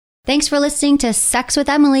Thanks for listening to Sex with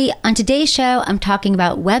Emily. On today's show, I'm talking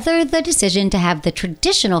about whether the decision to have the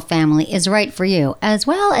traditional family is right for you, as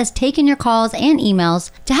well as taking your calls and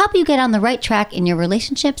emails to help you get on the right track in your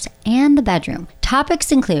relationships and the bedroom.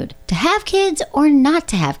 Topics include to have kids or not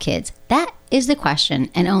to have kids. That is the question,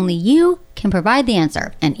 and only you can provide the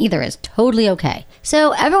answer, and either is totally okay.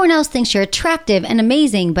 So everyone else thinks you're attractive and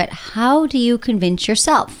amazing, but how do you convince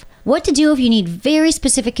yourself? What to do if you need very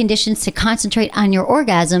specific conditions to concentrate on your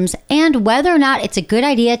orgasms, and whether or not it's a good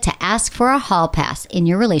idea to ask for a hall pass in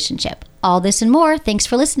your relationship. All this and more. Thanks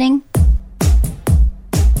for listening.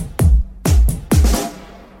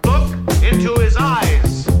 Look into his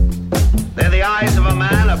eyes. They're the eyes of a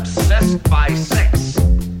man obsessed by sex.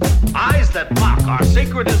 Eyes that mock our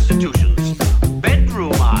sacred institutions.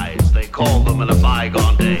 Bedroom eyes, they call them in a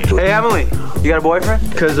bygone day. Hey, Emily, you got a boyfriend?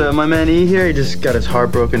 Because my man E here, he just got his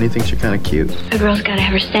heart broken. He thinks you're kind of cute. A girl's gotta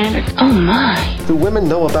have her standards. Oh my. Do women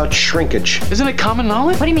know about shrinkage? Isn't it common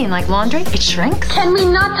knowledge? What do you mean, like laundry? It shrinks? Can we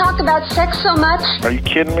not talk about sex so much? Are you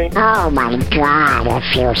kidding me? Oh my God, it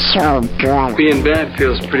feels so good. Being bad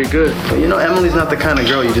feels pretty good. But you know, Emily's not the kind of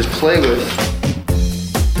girl you just play with.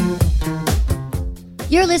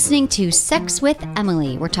 You're listening to Sex with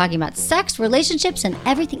Emily. We're talking about sex, relationships, and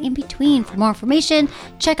everything in between. For more information,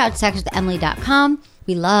 check out sexwithemily.com.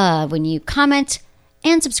 We love when you comment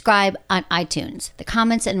and subscribe on iTunes. The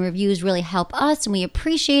comments and reviews really help us, and we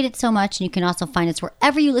appreciate it so much. And you can also find us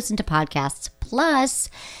wherever you listen to podcasts. Plus,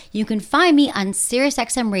 you can find me on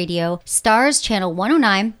SiriusXM Radio, Stars Channel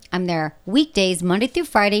 109. I'm there weekdays, Monday through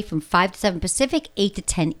Friday from 5 to 7 Pacific, 8 to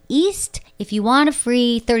 10 East. If you want a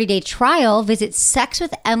free 30-day trial, visit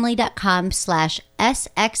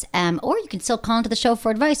sexwithemily.com/SXM, or you can still call into the show for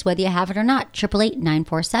advice, whether you have it or not,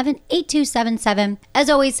 888-947-8277. As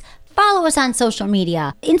always, follow us on social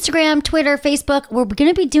media, Instagram, Twitter, Facebook. We're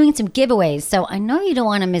going to be doing some giveaways, so I know you don't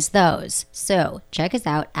want to miss those. So check us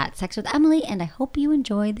out at Sex with Emily, and I hope you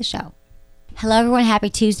enjoy the show. Hello, everyone. Happy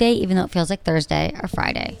Tuesday, even though it feels like Thursday or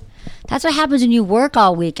Friday. That's what happens when you work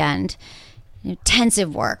all weekend.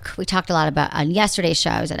 Intensive work. We talked a lot about on yesterday's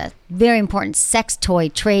show. I was at a very important sex toy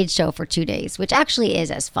trade show for 2 days, which actually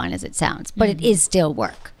is as fun as it sounds, but it is still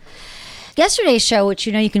work. Yesterday's show, which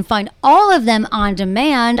you can find all of them on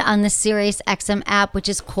demand on the SiriusXM app, which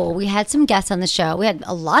is cool. We had some guests on the show. We had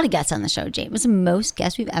a lot of guests on the show, Jane. It was the most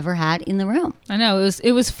guests we've ever had in the room. I know.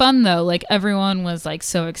 It was fun, though. Like, everyone was, like,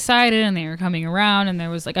 so excited, and they were coming around, and there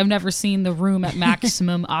was, like, I've never seen the room at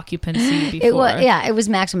maximum occupancy before. It was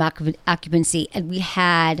maximum occupancy. And we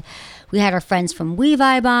had our friends from We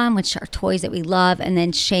Vibe on, which are toys that we love, and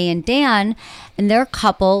then Shay and Dan, and they're a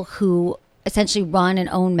couple who essentially run and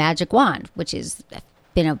own Magic Wand, which has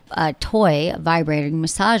been a toy, a vibrating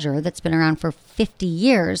massager that's been around for 50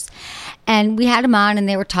 years. And we had them on, and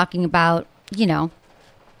they were talking about, the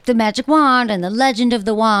Magic Wand and the legend of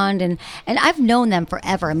the wand. And I've known them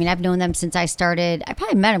forever. I mean, I've known them since I started. I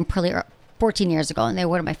probably met them probably 14 years ago, and they were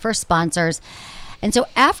one of my first sponsors. And so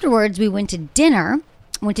afterwards, we went to dinner.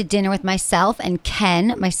 Went to dinner with myself and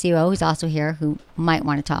Ken, my COO, who's also here, who might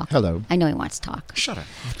want to talk. Hello. I know he wants to talk. Shut up.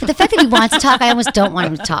 But the fact that he wants to talk, I almost don't want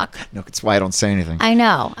him to talk. No, it's why I don't say anything. I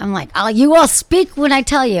know. I'm like, you will speak when I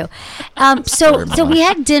tell you. So we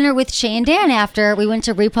had dinner with Shay and Dan after. We went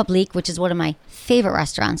to Republique, which is one of my favorite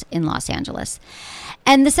restaurants in Los Angeles.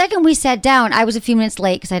 And the second we sat down, I was a few minutes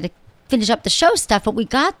late because I had to finish up the show stuff, but we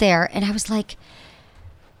got there and I was like,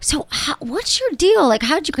 so what's your deal? Like,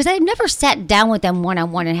 because I had never sat down with them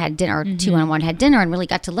one-on-one and had dinner, or two-on-one had dinner and really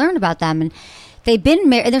got to learn about them. And they've been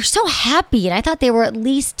married, and they're so happy. And I thought they were at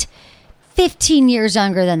least 15 years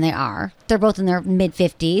younger than they are. They're both in their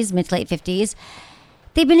mid-50s, mid to late 50s.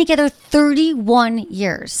 They've been together 31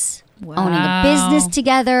 years. Wow. Owning a business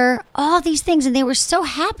together, all these things. And they were so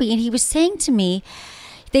happy. And he was saying to me,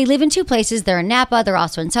 they live in 2 places. They're in Napa. They're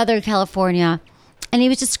also in Southern California. And he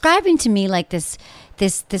was describing to me like this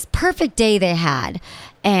perfect day they had.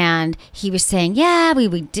 And he was saying,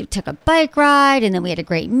 we took a bike ride, and then we had a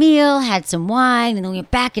great meal, had some wine, and then we went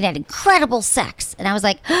back and had incredible sex. And I was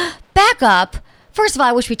like, back up. First of all,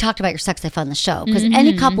 I wish we talked about your sex life on the show, because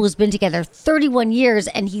any couple who's been together 31 years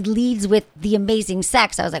and he leads with the amazing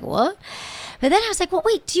sex, I was like, what? But then I was like, well,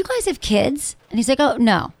 wait, do you guys have kids? And he's like, oh,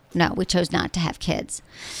 no, we chose not to have kids.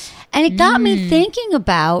 And it got me thinking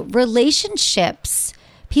about relationships,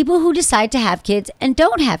 people who decide to have kids and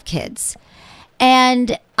don't have kids.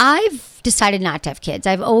 And I've decided not to have kids.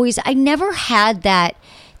 I never had that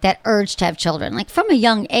urge to have children, like from a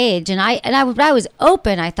young age. And I was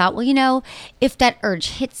open. I thought, well, if that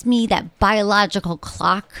urge hits me, that biological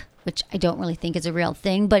clock, which I don't really think is a real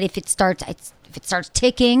thing, but if it starts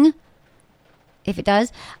ticking, if it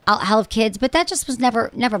does, I'll have kids. But that just was never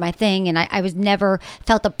my thing. And I was never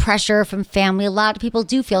felt the pressure from family. A lot of people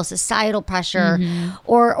do feel societal pressure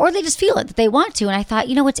or they just feel it that they want to. And I thought,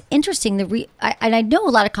 what's interesting, and I know a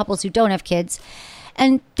lot of couples who don't have kids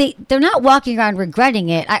and they're not walking around regretting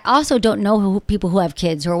it. I also don't know people who have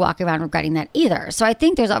kids who are walking around regretting that either. So I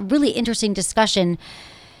think there's a really interesting discussion,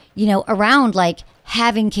 around like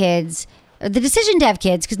having kids, the decision to have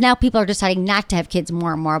kids, because now people are deciding not to have kids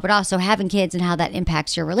more and more, but also having kids and how that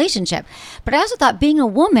impacts your relationship. But I also thought being a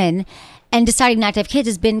woman and deciding not to have kids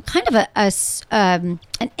has been kind of an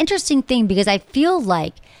interesting thing, because I feel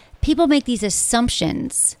like people make these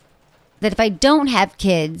assumptions that if I don't have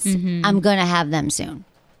kids, I'm going to have them soon.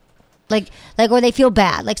 Like, or they feel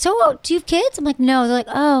bad. Like, so do you have kids? I'm like, no. They're like,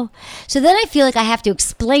 oh. So then I feel like I have to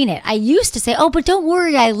explain it. I used to say, oh, but don't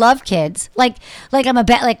worry, I love kids. Like I'm a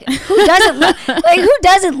bad, like who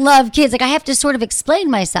doesn't love kids? Like I have to sort of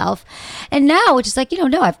explain myself. And now it's just like,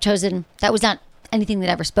 no, I've chosen, that was not anything that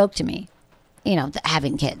ever spoke to me,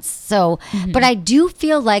 having kids. So, but I do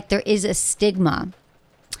feel like there is a stigma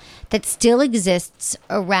that still exists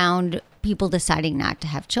around people deciding not to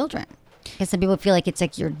have children. Because some people feel like it's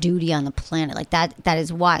like your duty on the planet. Like that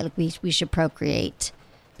is why like we should procreate.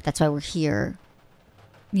 That's why we're here.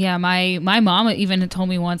 Yeah, my mom even told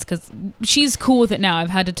me once, because she's cool with it now.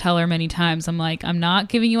 I've had to tell her many times. I'm like, I'm not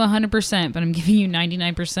giving you 100%, but I'm giving you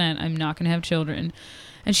 99%. I'm not going to have children.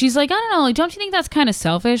 And she's like, I don't know. Like, don't you think that's kind of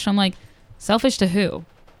selfish? I'm like, selfish to who?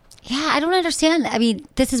 Yeah, I don't understand. I mean,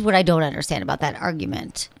 this is what I don't understand about that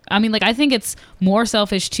argument. I mean, like, I think it's more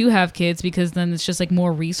selfish to have kids, because then it's just like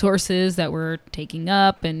more resources that we're taking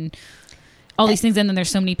up and all these things. And then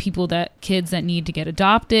there's so many kids that need to get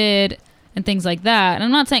adopted and things like that. And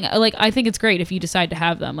I'm not saying, like, I think it's great if you decide to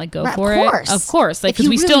have them, like, go for it. Of course. Like, because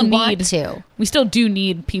we still do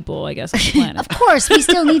need people, I guess, on the planet. Of course. We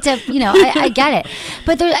still need to, I get it.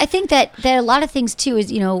 But I think that a lot of things too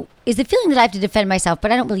is, is the feeling that I have to defend myself,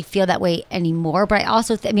 but I don't really feel that way anymore. But I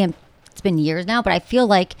also, it's been years now, but I feel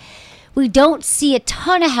like we don't see a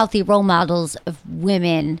ton of healthy role models of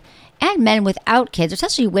women and men without kids,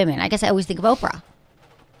 especially women. I guess I always think of Oprah.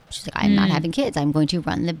 She's like, I'm not having kids. I'm going to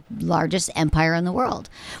run the largest empire in the world,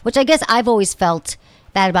 which I guess I've always felt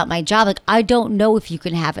that about my job. Like, I don't know if you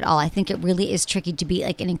can have it all. I think it really is tricky to be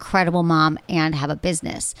like an incredible mom and have a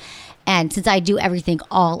business. And since I do everything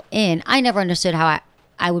all in, I never understood how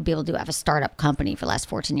I would be able to have a startup company for the last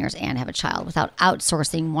 14 years and have a child without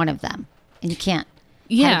outsourcing one of them. And you can't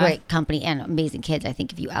have a great company and amazing kids, I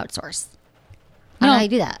think, if you outsource. I don't know how you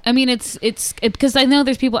do that. I mean, it's because I know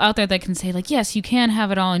there's people out there that can say, like, yes, you can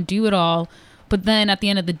have it all and do it all. But then at the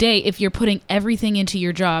end of the day, if you're putting everything into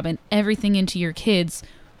your job and everything into your kids,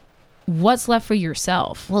 what's left for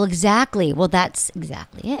yourself? Well, exactly. Well, that's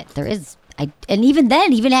exactly it. There is. And even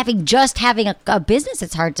then, even having a business,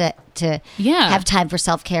 it's hard to have time for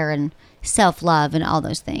self-care and self-love and all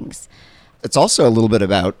those things. It's also a little bit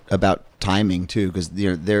about timing too, because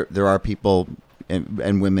there are people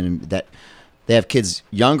and women that they have kids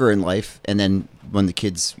younger in life, and then when the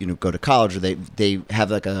kids go to college, or they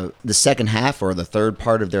have like the second half or the third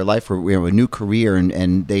part of their life where a new career,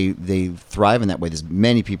 and they thrive in that way. There's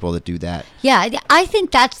many people that do that. Yeah, I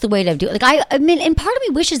think that's the way to do it. Like I mean, and part of me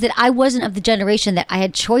wishes that I wasn't of the generation that I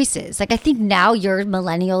had choices. Like I think now you're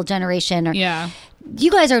millennial generation, or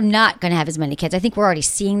you guys are not going to have as many kids. I think we're already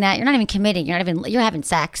seeing that. You're not even committing. You're having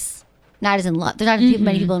sex. Not as in love. There's not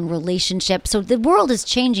many people in relationships. So the world is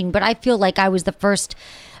changing, but I feel like I was the first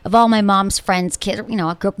of all my mom's friends' kids. I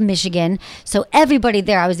grew up in Michigan. So everybody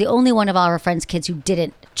there, I was the only one of all her friends' kids who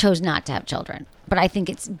chose not to have children. But I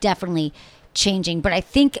think it's definitely changing. But I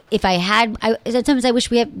think if I had, sometimes I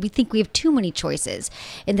wish we think we have too many choices,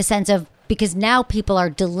 in the sense of, because now people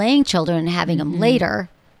are delaying children and having them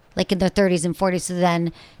later, like in their 30s and 40s. So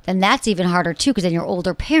then that's even harder too, because then you're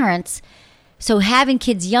older parents. So having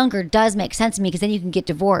kids younger does make sense to me, because then you can get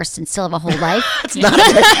divorced and still have a whole life.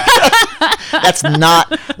 That's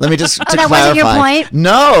not. Let me just to that clarify. Wasn't your point?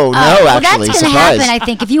 No, well, actually, that's going to happen. I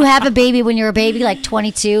think if you have a baby when you're a baby, like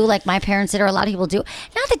 22, like my parents did, or a lot of people do.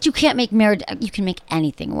 Not that you can't make marriage. You can make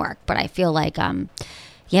anything work, but I feel like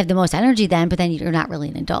you have the most energy then, but then you're not really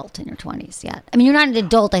an adult in your 20s yet. I mean, you're not an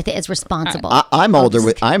adult. I think it's responsible. I'm older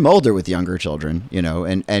with younger children,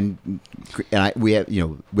 and we have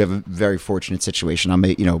a very fortunate situation.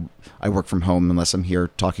 I work from home unless I'm here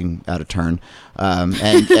talking out of turn. And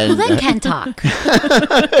well, then Ken talk.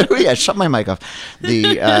 Yeah, shut my mic off.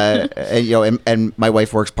 And my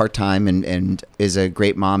wife works part-time and is a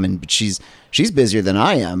great mom, but she's busier than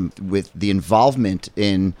I am with the involvement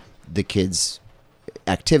in the kids'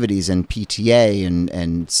 activities and PTA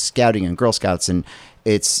and scouting and Girl Scouts, and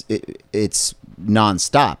it's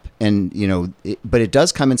nonstop. And, but it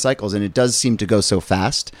does come in cycles, and it does seem to go so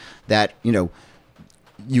fast that,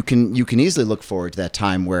 you can easily look forward to that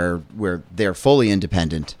time where they're fully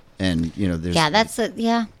independent. And, there's... Yeah, that's it.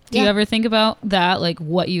 Yeah. Do you ever think about that, like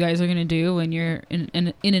what you guys are going to do when you're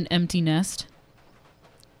in an empty nest?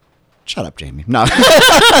 Shut up, Jamie. No,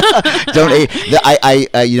 don't.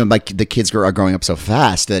 The kids are growing up so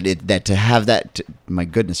fast that to have that. My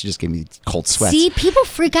goodness, you just gave me cold sweats. See, people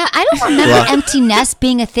freak out. I don't remember empty nest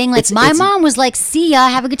being a thing. Like my mom was like, "See ya,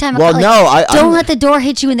 have a good time." Well, like, don't let the door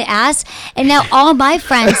hit you in the ass. And now all my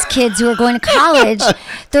friends' kids who are going to college,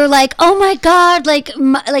 they're like, "Oh my god!" Like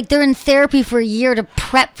they're in therapy for a year to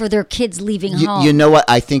prep for their kids leaving home. You know what?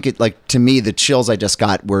 I think to me, the chills I just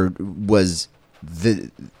got was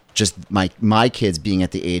just my kids being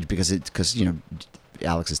at the age because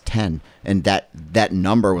Alex is 10, and that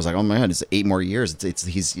number was like, oh my god, it's 8 more years. It's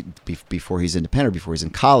he's before he's independent, before he's in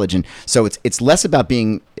college, and so it's less about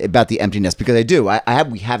being about the emptiness, because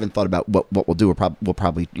we haven't thought about what we'll do. We'll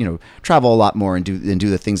probably travel a lot more and do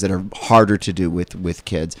the things that are harder to do with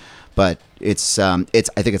kids, but I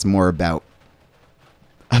think it's more about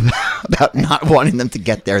not wanting them to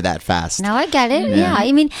get there that fast. No, I get it. Yeah.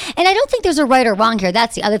 I mean, and I don't think there's a right or wrong here.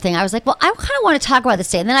 That's the other thing. I was like, well, I kind of want to talk about this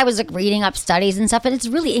today. And then I was like reading up studies and stuff, and it's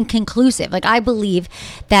really inconclusive. Like, I believe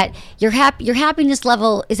that your happiness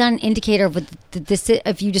level is not an indicator of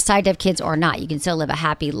if you decide to have kids or not. You can still live a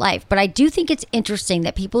happy life. But I do think it's interesting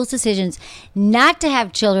that people's decisions not to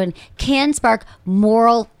have children can spark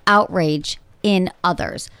moral outrage in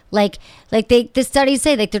others. Like the studies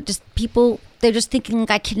say, like, they're just thinking,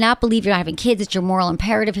 like, I cannot believe you're not having kids. It's your moral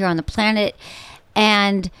imperative here on the planet.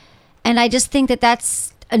 And I just think that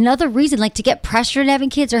that's another reason, like, to get pressured in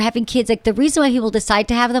having kids or having kids. Like, the reason why people decide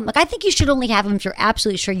to have them, like, I think you should only have them if you're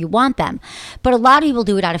absolutely sure you want them. But a lot of people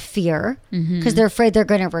do it out of fear because they're afraid they're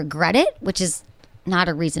going to regret it, which is not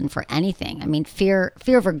a reason for anything. I mean, fear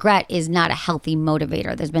of regret is not a healthy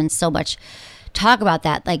motivator. There's been so much talk about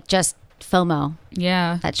that, like just FOMO.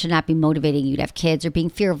 Yeah. That should not be motivating you to have kids, or being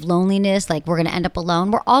fear of loneliness. Like, we're going to end up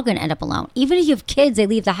alone. We're all going to end up alone. Even if you have kids, they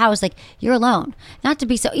leave the house, like, you're alone. Not to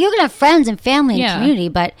be so, you're going to have friends and family and community,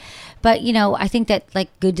 but I think that, like,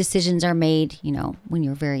 good decisions are made, when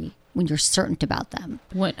you're certain about them.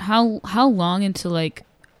 How long into, like,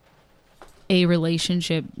 a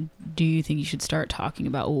relationship do you think you should start talking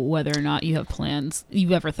about whether or not you have plans,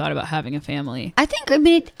 you've ever thought about having a family? I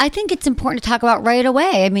think it's important to talk about right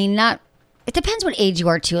away. I mean, it depends what age you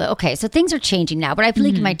are too. Okay, so things are changing now, but I feel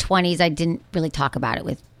like in my 20s, I didn't really talk about it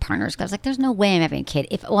with partners, because I was like, there's no way I'm having a kid.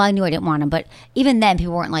 I knew I didn't want them, but even then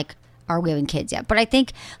people weren't like, are we having kids yet? But I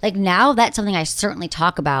think, like, now that's something I certainly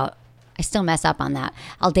talk about. I still mess up on that.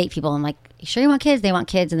 I'll date people, I'm like, you sure you want kids? They want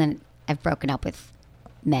kids. And then I've broken up with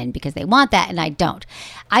men because they want that and I don't.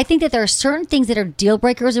 I think that there are certain things that are deal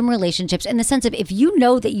breakers in relationships, in the sense of, if you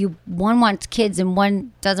know that one wants kids and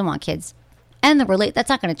one doesn't want kids, and that's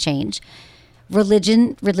not going to change.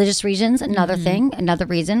 Religious reasons, another thing, another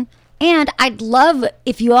reason. And I'd love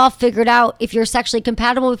if you all figured out if you're sexually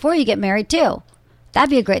compatible before you get married too. That'd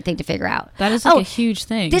be a great thing to figure out. That is like a huge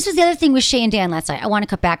thing. This was the other thing with Shay and Dan last night I want to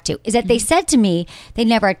cut back to, is that they said to me they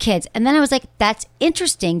never had kids. And then I was like, that's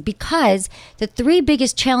interesting, because the 3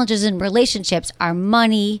 biggest challenges in relationships are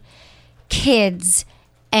money, kids,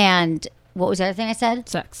 and what was the other thing I said?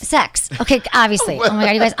 Sex. Okay, obviously. Oh my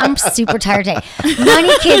God, you guys, I'm super tired today.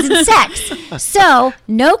 Money, kids, and sex. So,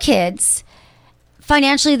 no kids.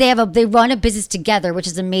 Financially, they run a business together, which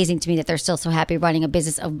is amazing to me that they're still so happy running a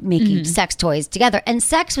business of making sex toys together. And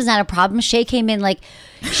sex was not a problem. Shay came in, like,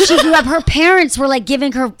 she grew up, her parents were like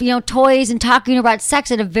giving her, toys and talking about sex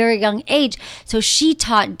at a very young age. So she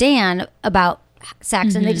taught Dan about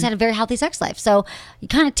sex, and they just had a very healthy sex life. So you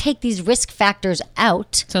kind of take these risk factors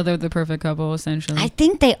out. So they're the perfect couple, essentially. I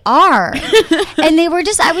think they are. And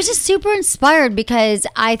I was just super inspired, because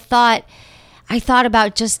I thought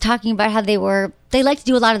about just talking about how they like to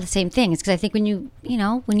do a lot of the same things, because I think when you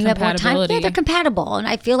have more time, they're compatible. And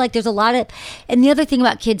I feel like there's a lot of, and the other thing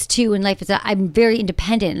about kids too in life is that I'm very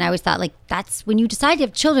independent, and I always thought, like, that's when you decide to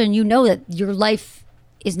have children, you know that your life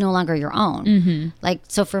is no longer your own. Like,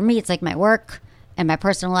 so for me, it's like my work and my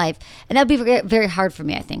personal life, and that would be very, very hard for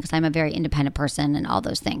me, I think, because I'm a very independent person and all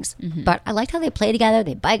those things. But I liked how they play together,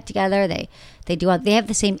 they bike together, they have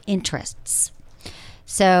the same interests.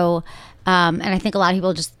 So, and I think a lot of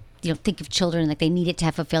people just think of children like they need it to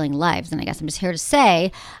have fulfilling lives. And I guess I'm just here to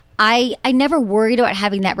say, I never worried about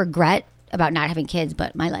having that regret about not having kids,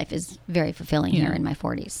 but my life is very fulfilling here in my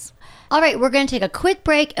 40s. All right, we're going to take a quick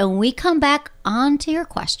break, and when we come back, on to your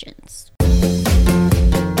questions.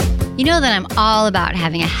 You know that I'm all about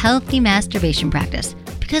having a healthy masturbation practice,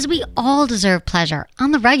 because we all deserve pleasure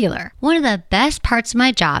on the regular. One of the best parts of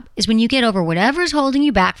my job is when you get over whatever's holding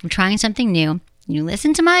you back from trying something new, you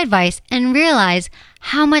listen to my advice and realize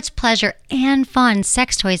how much pleasure and fun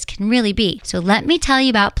sex toys can really be. So let me tell you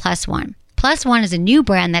about Plus One. Plus One is a new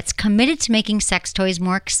brand that's committed to making sex toys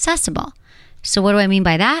more accessible. So what do I mean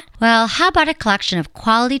by that? Well, how about a collection of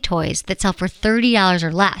quality toys that sell for $30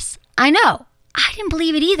 or less? I know, I didn't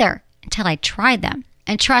believe it either until I tried them.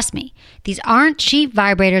 And trust me, these aren't cheap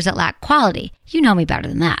vibrators that lack quality. You know me better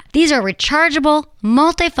than that. These are rechargeable,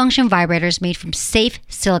 multifunction vibrators made from safe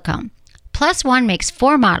silicone. Plus One makes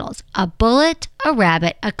 4 models: a bullet, a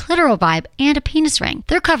rabbit, a clitoral vibe, and a penis ring.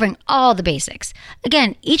 They're covering all the basics.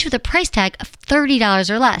 Again, each with a price tag of $30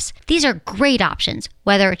 or less. These are great options,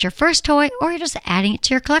 whether it's your first toy or you're just adding it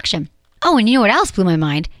to your collection. Oh, and you know what else blew my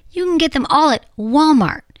mind? You can get them all at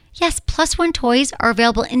Walmart. Yes, Plus One toys are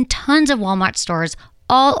available in tons of Walmart stores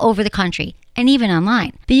all over the country and even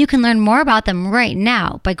online. But you can learn more about them right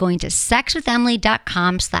now by going to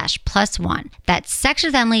sexwithemily.com/plus1. That's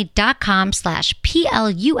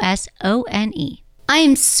sexwithemily.com/PLUSONE. I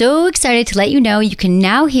am so excited to let you know you can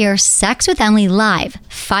now hear Sex with Emily live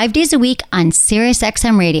 5 days a week on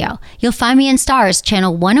SiriusXM Radio. You'll find me in Stars,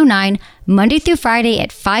 channel 109, Monday through Friday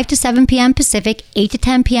at 5 to 7 p.m. Pacific, 8 to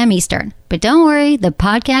 10 p.m. Eastern. But don't worry, the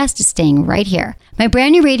podcast is staying right here. My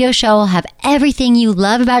brand new radio show will have everything you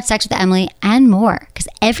love about Sex with Emily and more, because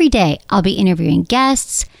every day I'll be interviewing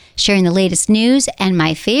guests, sharing the latest news, and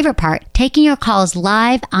my favorite part, taking your calls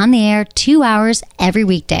live on the air 2 hours every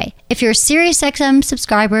weekday. If you're a SiriusXM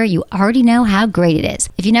subscriber, you already know how great it is.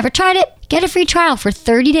 If you never tried it, get a free trial for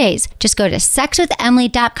 30 days. Just go to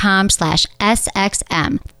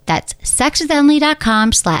sexwithemily.com/SXM. That's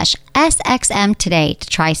sexwithemily.com/SXM today to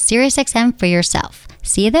try SiriusXM for yourself.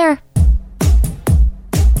 See you there.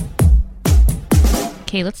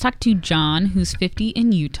 Okay, let's talk to John, who's 50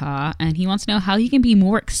 in Utah, and he wants to know how he can be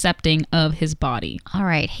more accepting of his body. All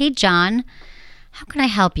right. Hey, John. How can I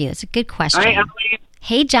help you? It's a good question. Hi, Emily.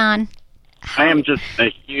 Hey, John. I am just a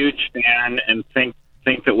huge fan and think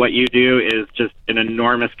that what you do is just an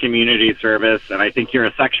enormous community service, and I think you're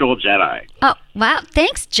a sexual Jedi. Oh, wow.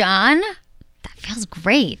 Thanks, John. That feels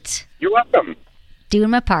great. You're welcome. Doing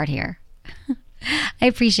my part here. I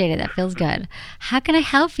appreciate it. That feels good. How can I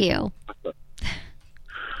help you?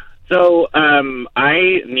 So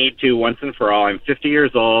I need to, once and for all, I'm 50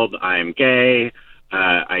 years old, I'm gay,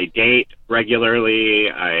 I date regularly,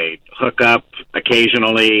 I hook up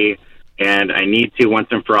occasionally, and I need to, once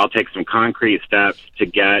and for all, take some concrete steps to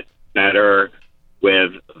get better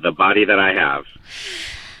with the body that I have.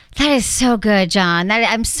 That is so good, John.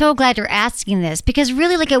 I'm so glad you're asking this, because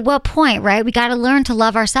really, like, at what point, right? We got to learn to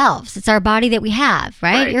love ourselves. It's our body that we have,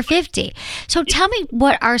 right? You're 50. So tell me,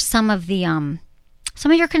 what are some of your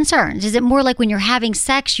concerns? Is it more like when you're having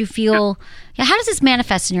sex, you feel, how does this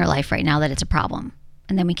manifest in your life right now that it's a problem?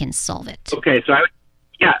 And then we can solve it. Okay, so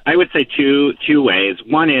I would say two ways.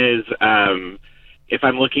 One is if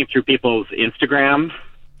I'm looking through people's Instagram,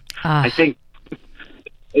 I think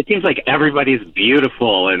it seems like everybody's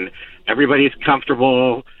beautiful and everybody's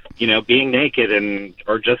comfortable, being naked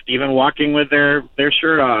or just even walking with their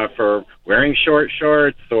shirt off or wearing short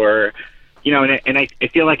shorts or, and I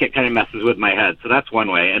feel like it kind of messes with my head. So that's one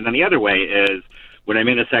way. And then the other way is when I'm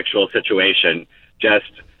in a sexual situation, just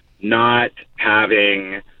not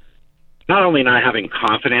only not having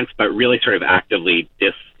confidence, but really sort of actively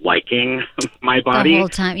disliking my body. The whole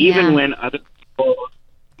time, even when other people,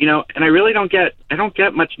 and I really don't get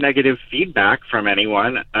much negative feedback from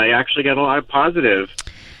anyone. I actually get a lot of positive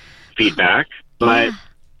feedback, but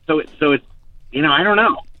so it's, I don't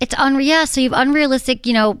know. It's unreal. So you have unrealistic,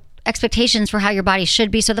 expectations for how your body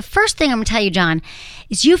should be. So the first thing I'm going to tell you, John,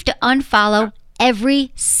 is you have to unfollow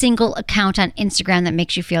every single account on Instagram that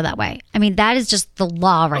makes you feel that way. I mean, that is just the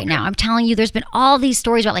law right now. I'm telling you, there's been all these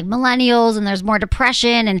stories about like millennials and there's more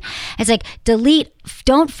depression, and it's like delete,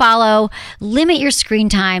 don't follow, limit your screen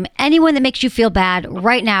time. Anyone that makes you feel bad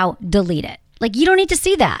right now, delete it. Like, you don't need to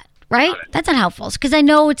see that. Right? That's not helpful, because I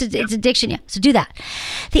know it's addiction. Yeah, so do that.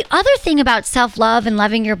 The other thing about self-love and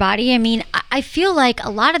loving your body, I mean, I feel like a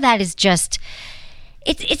lot of that is just,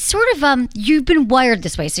 it's sort of, you've been wired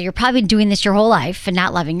this way. So you're probably doing this your whole life and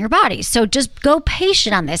not loving your body. So just go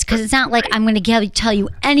patient on this, because it's not like I'm going to tell you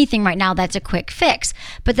anything right now that's a quick fix.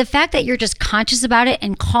 But the fact that you're just conscious about it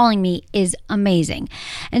and calling me is amazing.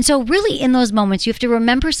 And so really in those moments, you have to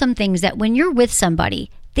remember some things that when you're with somebody,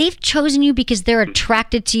 They've chosen you because they're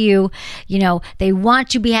attracted to you. You know, they want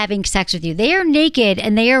to be having sex with you. They are naked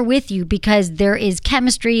and they are with you because there is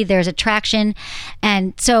chemistry, there's attraction.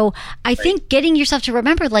 And so I think getting yourself to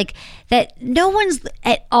remember like that no one's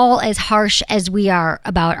at all as harsh as we are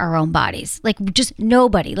about our own bodies. Like just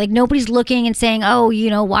nobody. Like nobody's looking and saying, oh, you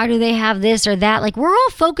know, why do they have this or that? Like we're all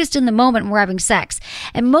focused in the moment when we're having sex.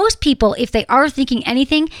 And most people, if they are thinking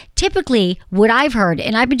anything, typically what I've heard,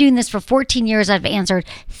 and I've been doing this for 14 years, I've answered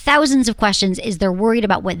thousands of questions, is they're worried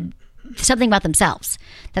about something about themselves,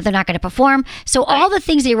 that they're not going to perform. So all the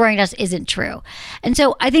things that you're worrying about isn't true. And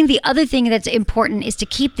so I think the other thing that's important is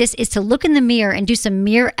to look in the mirror and do some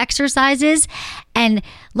mirror exercises and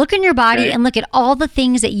look in your body and look at all the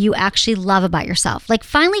things that you actually love about yourself. Like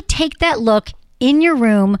finally take that look in your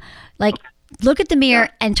room, like look at the mirror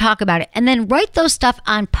and talk about it. And then write those stuff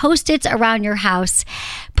on Post-its around your house.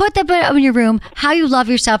 Put that in your room, how you love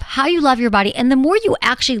yourself, how you love your body. And the more you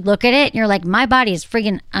actually look at it, and you're like, my body is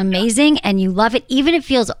friggin' amazing, and you love it, even if it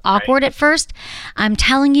feels awkward at first, I'm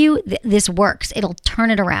telling you, this works. It'll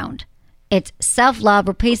turn it around. It's self-love,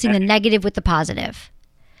 replacing the negative with the positive.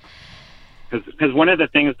 Because one of the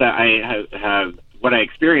things that I have what I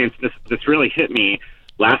experienced, this really hit me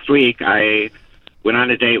last week. I went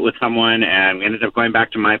on a date with someone, and we ended up going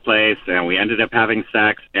back to my place, and we ended up having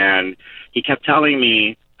sex, and he kept telling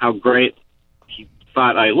me how great he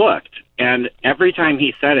thought I looked. And every time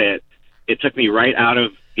he said it, it took me right out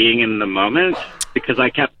of being in the moment, because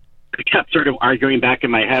I kept sort of arguing back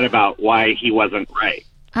in my head about why he wasn't right.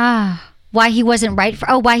 Why he wasn't right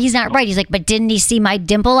why he's not right. He's like, but didn't he see my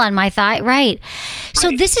dimple on my thigh? Right. So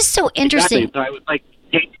this is so interesting. Exactly. So I was like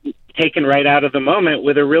taken right out of the moment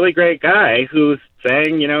with a really great guy who's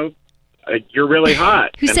saying, you know, you're really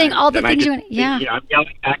hot. Who's saying all the things you want. Yeah. You know, I'm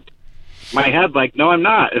yelling back in my head like, no, I'm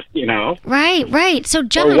not. You know. Right. So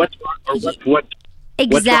John, what's wrong with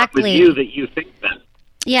you that you think that?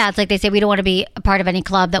 Yeah, it's like they say we don't want to be a part of any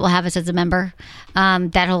club that will have us as a member.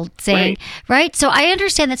 That whole saying, right? So I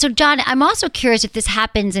understand that. So John, I'm also curious if this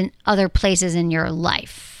happens in other places in your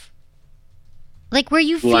life. Like where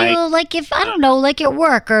you feel like if, I don't know, like at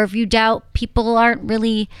work, or if you doubt people aren't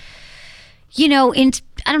really, you know,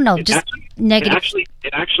 negative.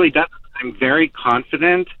 It actually does. I'm very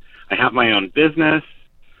confident. I have my own business.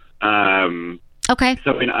 Okay.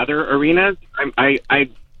 So in other arenas,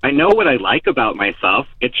 I know what I like about myself.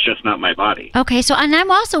 It's just not my body. Okay. So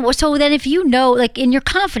then if you know, like in your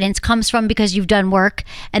confidence comes from because you've done work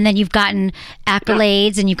and then you've gotten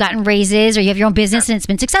accolades and you've gotten raises, or you have your own business and it's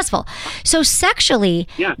been successful. So sexually,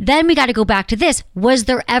 then we got to go back to this. Was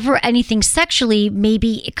there ever anything sexually,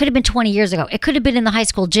 maybe it could have been 20 years ago. It could have been in the high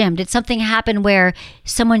school gym. Did something happen where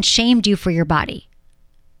someone shamed you for your body?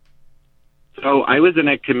 So I was in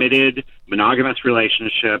a committed monogamous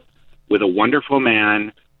relationship with a wonderful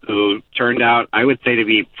man who turned out, I would say, to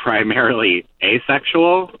be primarily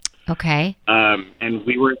asexual. Okay. And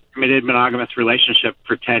we were in a committed monogamous relationship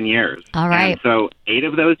for 10 years. All right. And so 8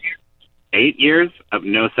 of those years, 8 years of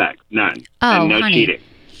no sex, none. Oh, and no honey. cheating.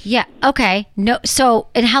 Yeah. Okay. No. So,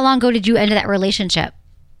 and how long ago did you end that relationship?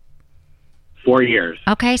 4 years.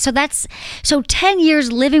 Okay, so 10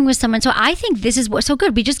 years living with someone. So I think this is what's so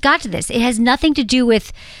good. We just got to this. It has nothing to do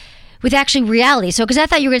with actually reality. So, because I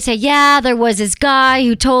thought you were going to say, yeah, there was this guy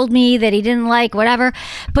who told me that he didn't like whatever.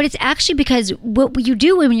 But it's actually because what you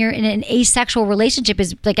do when you're in an asexual relationship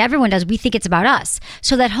is, like everyone does, we think it's about us.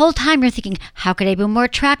 So that whole time you're thinking, how could I be more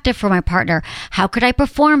attractive for my partner? How could I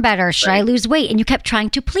perform better? Should I lose weight? And you kept trying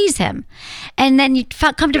to please him. And then you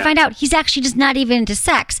come to find out he's actually just not even into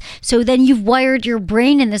sex. So then you've wired your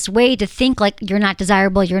brain in this way to think like you're not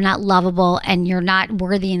desirable, you're not lovable, and you're not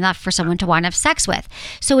worthy enough for someone to want to have sex with.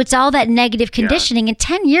 So it's all that negative conditioning, and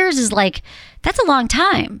 10 years is like, that's a long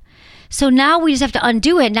time. So now we just have to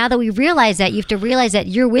undo it. Now that we realize that, you have to realize that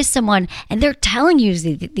you're with someone and they're telling you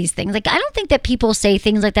these things. Like, I don't think that people say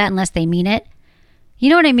things like that unless they mean it. You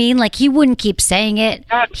know what I mean? Like, he wouldn't keep saying it.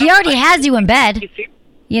 He already has you in bed,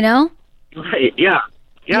 you know? Right, yeah.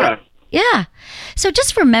 Yeah. So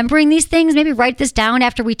just remembering these things, maybe write this down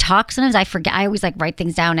after we talk. Sometimes I forget. I always like write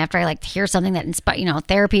things down after I like hear something that inspires,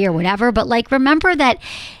 therapy or whatever. But like, remember that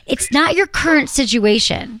it's not your current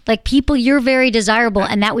situation. Like, people, you're very desirable,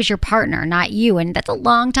 and that was your partner, not you. And that's a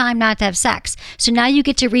long time not to have sex. So now you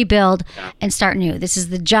get to rebuild and start new. This is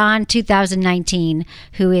the John 2019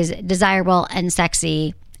 who is desirable and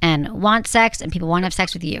sexy and wants sex, and people want to have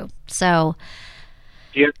sex with you. So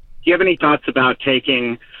Do you have any thoughts about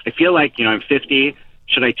taking, I feel like, I'm 50.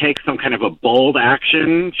 Should I take some kind of a bold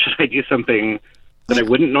action? Should I do something that I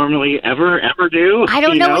wouldn't normally ever do? I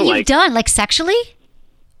don't know what you've done, like sexually?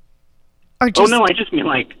 Or just... Oh, no, I just mean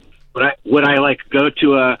like Would I like go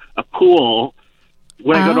to a pool?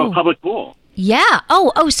 Would I go to a public pool? Yeah.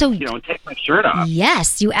 So and take my shirt off.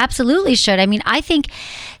 Yes, you absolutely should. I mean, I think,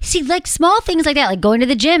 like small things like that, like going to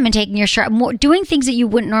the gym and taking your shirt, doing things that you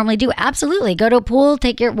wouldn't normally do. Absolutely, go to a pool,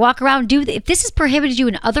 walk around. If this has prohibited you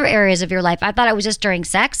in other areas of your life, I thought it was just during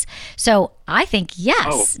sex. So I think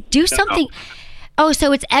yes, do something. Oh,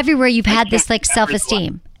 so it's everywhere. You've had this like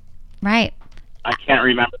self-esteem, right? I can't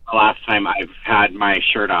remember the last time I've had my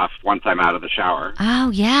shirt off once I'm out of the shower. Oh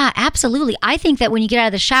yeah, absolutely. I think that when you get out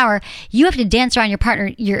of the shower, you have to dance around your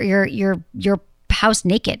partner, your house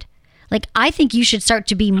naked. Like, I think you should start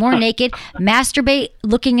to be more naked, masturbate,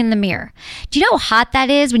 looking in the mirror. Do you know how hot that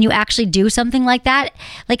is when you actually do something like that?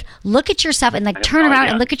 Like, look at yourself and like turn around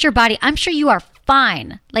and look at your body. I'm sure you are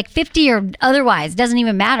fine, like 50 or otherwise, doesn't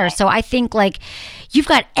even matter. So I think like you've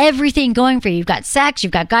got everything going for you. You've got sex,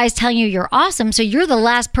 you've got guys telling you you're awesome. So you're the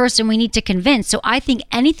last person we need to convince. So I think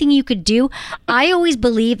anything you could do, I always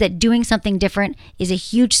believe that doing something different is a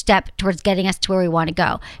huge step towards getting us to where we want to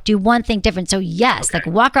go. Do one thing different. So yes, like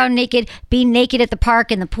walk around naked, be naked at the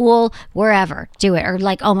park, in the pool, wherever, do it. Or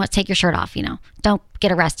like almost take your shirt off, don't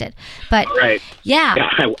get arrested. But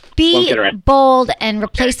be bold and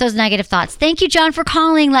replace those negative thoughts. Thank you, John, for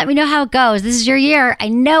calling. Let me know how it goes. This is your year. I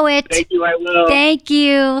know it. Thank you. I will. Thank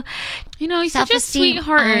you. He's such a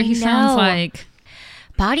sweetheart. He sounds like.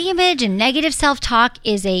 Body image and negative self-talk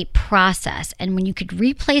is a process. And when you could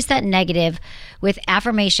replace that negative with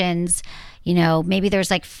affirmations, maybe there's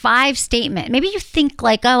like 5 statements. Maybe you think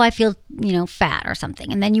like, oh, I feel, fat or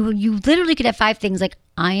something. And then you literally could have 5 things like,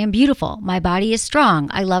 I am beautiful. My body is strong.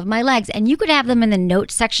 I love my legs. And you could have them in the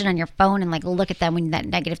notes section on your phone and like look at them when that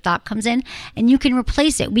negative thought comes in, and you can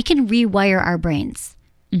replace it. We can rewire our brains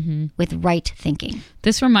with right thinking.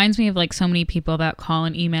 This reminds me of like so many people that call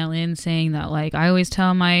and email in saying that like, I always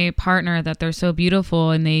tell my partner that they're so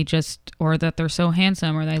beautiful and or that they're so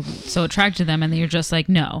handsome or they're so attracted to them, and they're just like,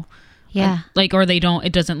 no. Yeah. Or they don't,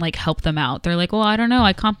 it doesn't like help them out. They're like, well, I don't know.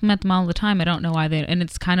 I compliment them all the time. I don't know why and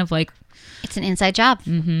it's kind of like. It's an inside job.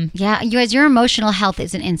 Mm-hmm. Yeah. You guys, your emotional health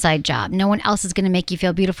is an inside job. No one else is going to make you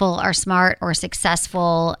feel beautiful or smart or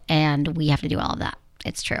successful. And we have to do all of that.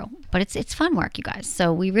 It's true. But it's fun work, you guys.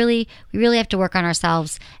 So we really have to work on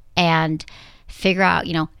ourselves and figure out,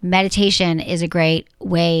 meditation is a great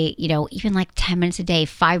way, even like 10 minutes a day,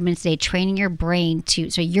 5 minutes a day, training your brain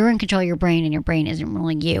so you're in control of your brain and your brain isn't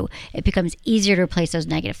ruling you. It becomes easier to replace those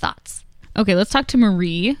negative thoughts. Okay, let's talk to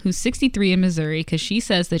Marie, who's 63 in Missouri, because she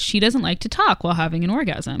says that she doesn't like to talk while having an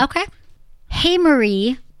orgasm. Okay. Hey,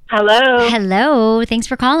 Marie. Hello. Hello. Thanks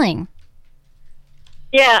for calling.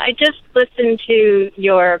 Yeah, I just listened to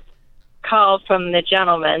your call from the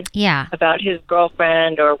gentleman about his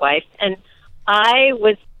girlfriend or wife, and I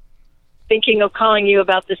was thinking of calling you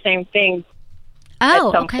about the same thing at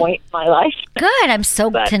some point in my life. Good. I'm so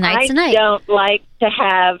tonight. I don't like to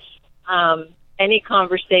have any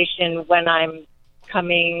conversation when I'm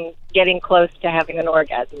getting close to having an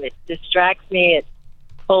orgasm. It distracts me. It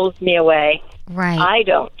pulls me away. Right. I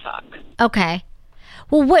don't talk. Okay.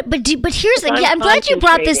 Well, but here's I'm glad you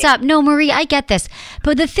brought this up. No, Marie, I get this.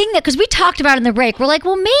 But the thing because we talked about in the break, we're like,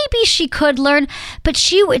 well, maybe she could learn. But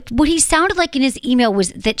what he sounded like in his email was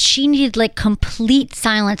that she needed like complete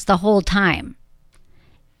silence the whole time,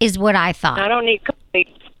 is what I thought. I don't need complete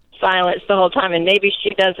silence the whole time, and maybe she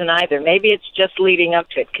doesn't either. Maybe it's just leading up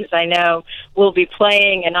to it, because I know we'll be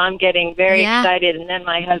playing, and I'm getting very excited, and then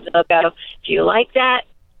my husband will go, "Do you like that?"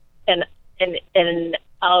 And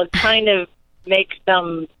I'll kind of make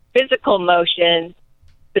some physical motion,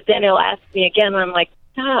 but then he'll ask me again, and I'm like,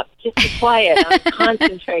 stop, just be quiet. I'm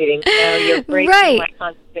concentrating. You're breaking my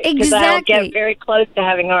concentration. Because I'll get very close to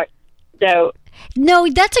having art. So no,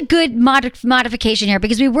 that's a good modification here,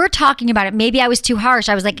 because we were talking about it. Maybe I was too harsh.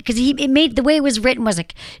 I was like, because it made the way it was written was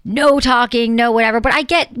like no talking, no whatever. But I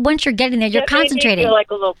get once you're getting there, you're concentrating. I feel like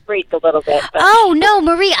a little freak a little bit. But. Oh no,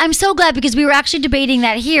 Marie, I'm so glad, because we were actually debating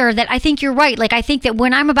that here. That I think you're right. Like I think that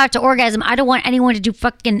when I'm about to orgasm, I don't want anyone to do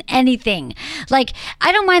fucking anything. Like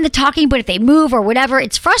I don't mind the talking, but if they move or whatever,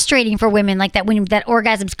 it's frustrating for women. Like that when that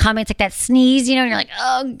orgasm's coming, it's like that sneeze, and you're like,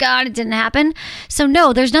 oh God, it didn't happen. So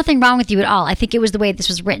no, there's nothing wrong with you at all. I think it was the way this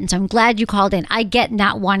was written. So I'm glad you called in. I get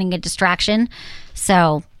not wanting a distraction.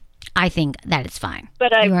 So I think that it's fine.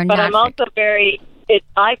 But I'm also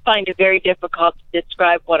I find it very difficult to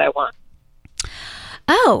describe what I want.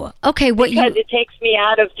 Oh, okay. Because it takes me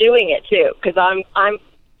out of doing it too. Because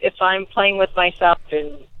if I'm playing with myself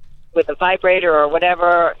and with a vibrator or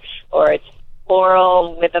whatever, or it's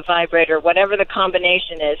oral with a vibrator, whatever the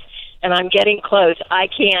combination is, and I'm getting close, I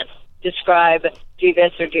can't describe do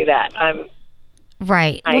this or do that.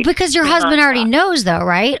 Right. Well, because your husband already knows, though,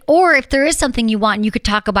 right? Or if there is something you want, you could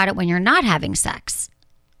talk about it when you're not having sex.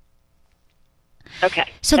 Okay.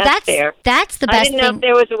 So that's fair. That's the best I didn't know thing. if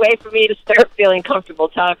there was a way for me to start feeling comfortable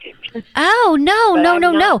talking. Oh,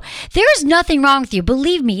 no. There's nothing wrong with you.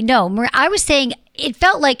 Believe me. No, I was saying it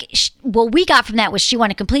felt like what we got from that was she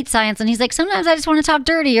wanted complete silence. And he's like, sometimes I just want to talk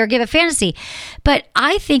dirty or give a fantasy. But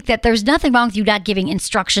I think that there's nothing wrong with you not giving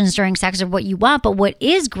instructions during sex or what you want. But what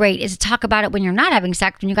is great is to talk about it when you're not having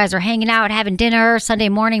sex, when you guys are hanging out, having dinner, Sunday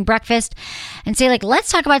morning, breakfast, and say, like,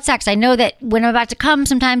 let's talk about sex. I know that when I'm about to come,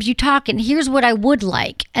 sometimes you talk, and here's what I would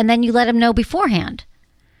like. And then you let him know beforehand.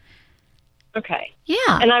 Okay.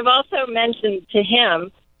 Yeah. And I've also mentioned to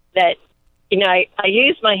him that, I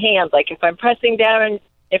use my hands. Like if I'm pressing down,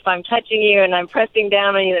 if I'm touching you and I'm pressing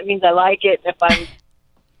down on you, that means I like it. If I'm,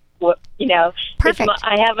 Perfect.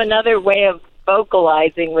 I have another way of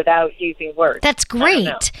vocalizing without using words. That's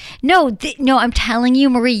great. No, I'm telling you,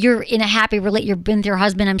 Marie, you're in a happy relationship. You've been with your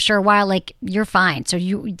husband, I'm sure, a while. Like, you're fine. So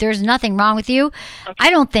there's nothing wrong with you. Okay. I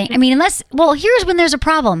don't think. I mean, here's when there's a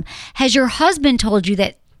problem. Has your husband told you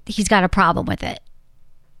that he's got a problem with it?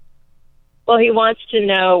 Well, he wants to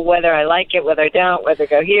know whether I like it, whether I don't, whether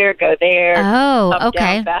go here, go there. Oh, up,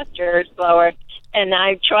 okay. Down, faster, slower. And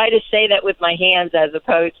I try to say that with my hands as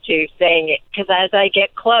opposed to saying it. Because as I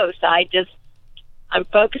get close, I'm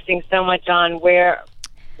focusing so much on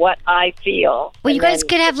what I feel. Well, you guys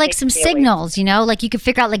could have like some signals, like you could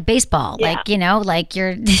figure out like baseball, like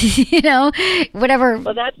you're, whatever.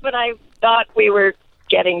 Well, that's what I thought we were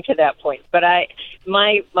getting to that point. But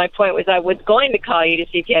my point was I was going to call you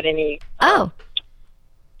to see if you had any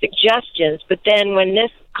suggestions. But then when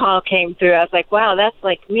this call came through, I was like, wow, that's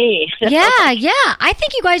like me. Yeah. I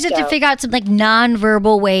think you guys have to figure out some like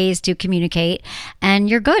nonverbal ways to communicate, and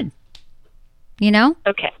you're good.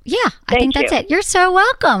 Okay. Yeah, I think that's it. You're so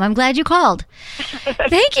welcome. I'm glad you called.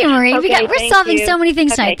 Thank you, Marie. Okay, we're solving so many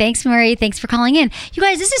things tonight. Thanks, Marie. Thanks for calling in. You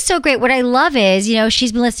guys, this is so great. What I love is,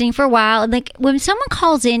 she's been listening for a while. And like when someone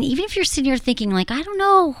calls in, even if you're sitting here thinking like, I don't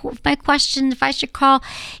know if I should call,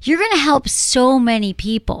 you're going to help so many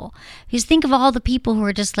people. Because think of all the people who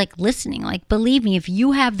are just like listening. Like, believe me, if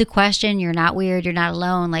you have the question, you're not weird, you're not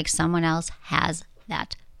alone. Like someone else has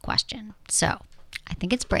that question. So I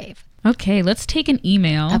think it's brave. Okay, let's take an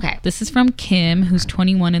email. Okay. This is from Kim, who's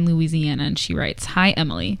 21 in Louisiana, and she writes, Hi,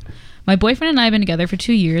 Emily. My boyfriend and I have been together for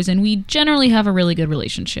 2 years, and we generally have a really good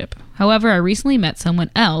relationship. However, I recently met someone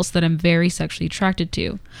else that I'm very sexually attracted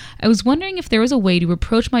to. I was wondering if there was a way to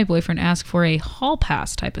approach my boyfriend and ask for a hall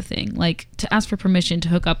pass type of thing, like to ask for permission to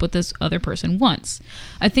hook up with this other person once.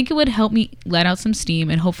 I think it would help me let out some steam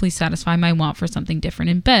and hopefully satisfy my want for something different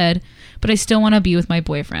in bed, but I still want to be with my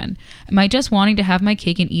boyfriend. Am I just wanting to have my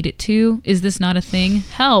cake and eat it too? Is this not a thing?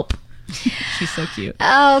 Help! She's so cute.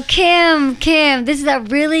 Oh, Kim, this is a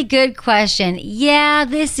really good question. Yeah,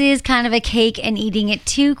 this is kind of a cake and eating it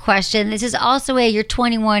too question. This is also you're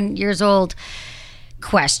 21 years old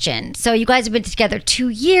question. So you guys have been together 2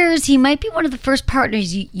 years. He might be one of the first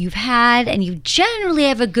partners you've had, and you generally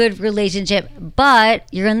have a good relationship, but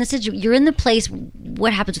you're in the place,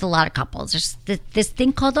 what happens with a lot of couples. There's this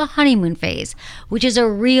thing called the honeymoon phase, which is a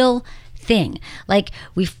real thing. Like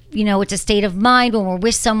it's a state of mind when we're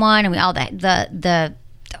with someone and we all the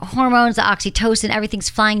hormones, the oxytocin, everything's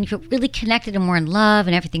flying. You feel really connected and more in love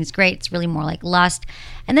and everything's great. It's really more like lust.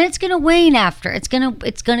 And then it's going to wane after. It's going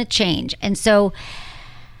to change. And so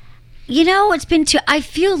I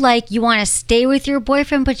feel like you want to stay with your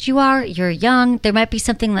boyfriend, but you're young. There might be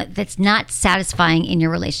something that's not satisfying in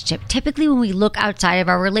your relationship. Typically when we look outside of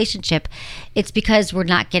our relationship, it's because we're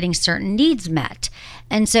not getting certain needs met.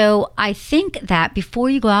 And so I think that before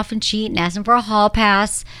you go off and cheat and ask him for a hall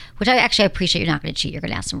pass, which I appreciate you're not going to cheat, you're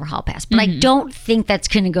going to ask him for a hall pass, but I don't think that's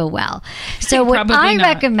going to go well. So what I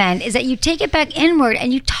recommend is that you take it back inward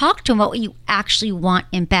and you talk to him about what you actually want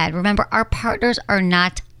in bed. Remember, our partners are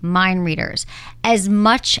not mind readers as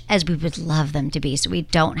much as we would love them to be, so we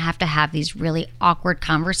don't have to have these really awkward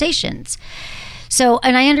conversations. So,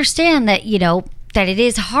 and I understand that, that it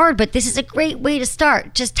is hard, but this is a great way to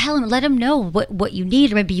start. Just tell him, let him know what you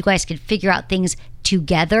need, or maybe you guys can figure out things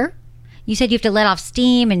together. You said you have to let off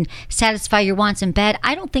steam and satisfy your wants in bed.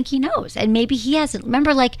 I don't think he knows, and maybe he hasn't.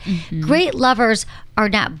 Remember, great lovers are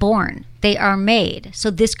not born, they are made.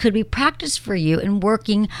 So this could be practice for you in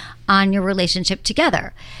working on your relationship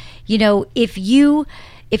together. If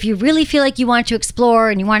you really feel like you want to explore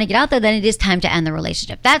and you want to get out there, then it is time to end the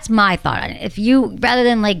relationship. That's my thought on it. If you, rather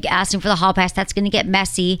than asking for the hall pass, that's going to get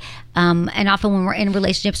messy. And often when we're in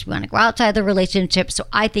relationships, we want to go outside the relationship. So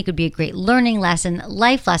I think it would be a great learning lesson,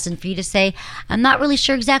 life lesson for you to say, I'm not really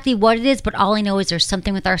sure exactly what it is, but all I know is there's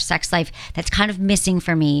something with our sex life that's kind of missing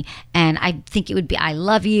for me. And I think it would be, I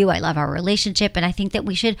love you, I love our relationship. And I think that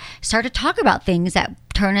we should start to talk about things that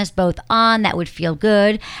turn us both on, that would feel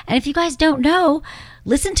good. And if you guys don't know,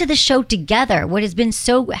 listen to the show together. What has been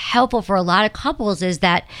so helpful for a lot of couples is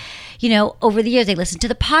that, you know, over the years, they listen to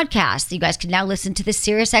the podcast. You guys can now listen to the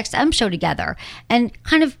Sirius XM show together and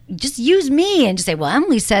kind of just use me and just say, well,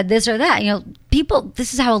 Emily said this or that. You know, people,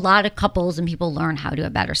 this is how a lot of couples and people learn how to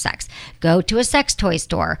have better sex. Go to a sex toy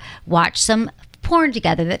store, watch some porn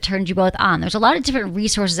together that turns you both on. There's a lot of different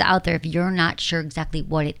resources out there if you're not sure exactly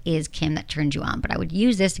what it is, Kim, that turns you on. But I would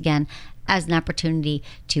use this again as an opportunity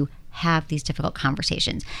to have these difficult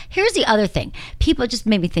conversations. Here's the other thing. People just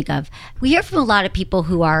made me think of, we hear from a lot of people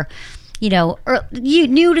who are, you know,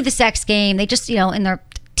 new to the sex game. They just, you know, in their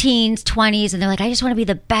teens, 20s, and they're like, I just want to be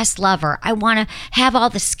the best lover. I want to have all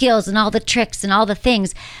the skills and all the tricks and all the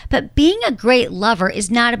things. But being a great lover is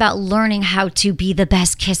not about learning how to be the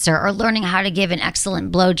best kisser or learning how to give an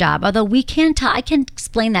excellent blowjob. Although we can, I can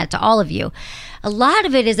explain that to all of you. A lot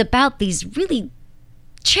of it is about these really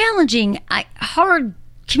challenging, hard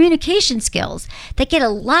communication skills that get a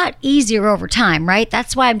lot easier over time, right?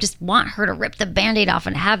 That's why I just want her to rip the Band-Aid off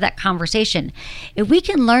and have that conversation. If we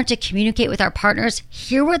can learn to communicate with our partners,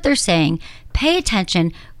 hear what they're saying, pay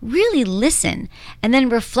attention, really listen, and then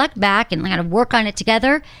reflect back and kind of work on it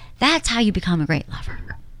together, that's how you become a great lover.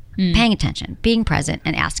 Paying attention, being present,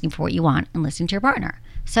 and asking for what you want and listening to your partner.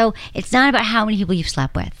 So it's not about how many people you've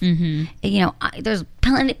slept with. You know, there's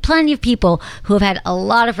plenty of people who have had a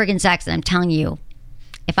lot of freaking sex, and I'm telling you,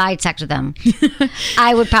 if I had sex with them,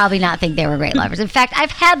 I would probably not think they were great lovers. In fact,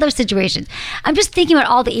 I've had those situations. I'm just thinking about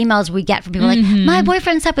all the emails we get from people like, my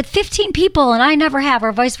boyfriend slept with 15 people and I never have,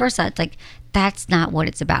 or vice versa. It's like, that's not what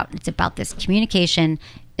it's about. It's about this communication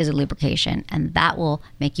is a lubrication, and that will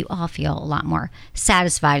make you all feel a lot more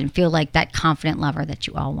satisfied and feel like that confident lover that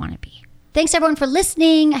you all want to be. Thanks everyone for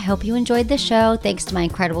listening. I hope you enjoyed the show. Thanks to my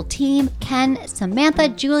incredible team, Ken, Samantha,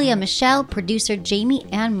 Julia, Michelle, producer Jamie,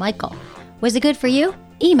 and Michael. Was it good for you?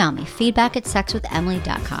 Email me,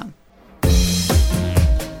 feedback@sexwithemily.com.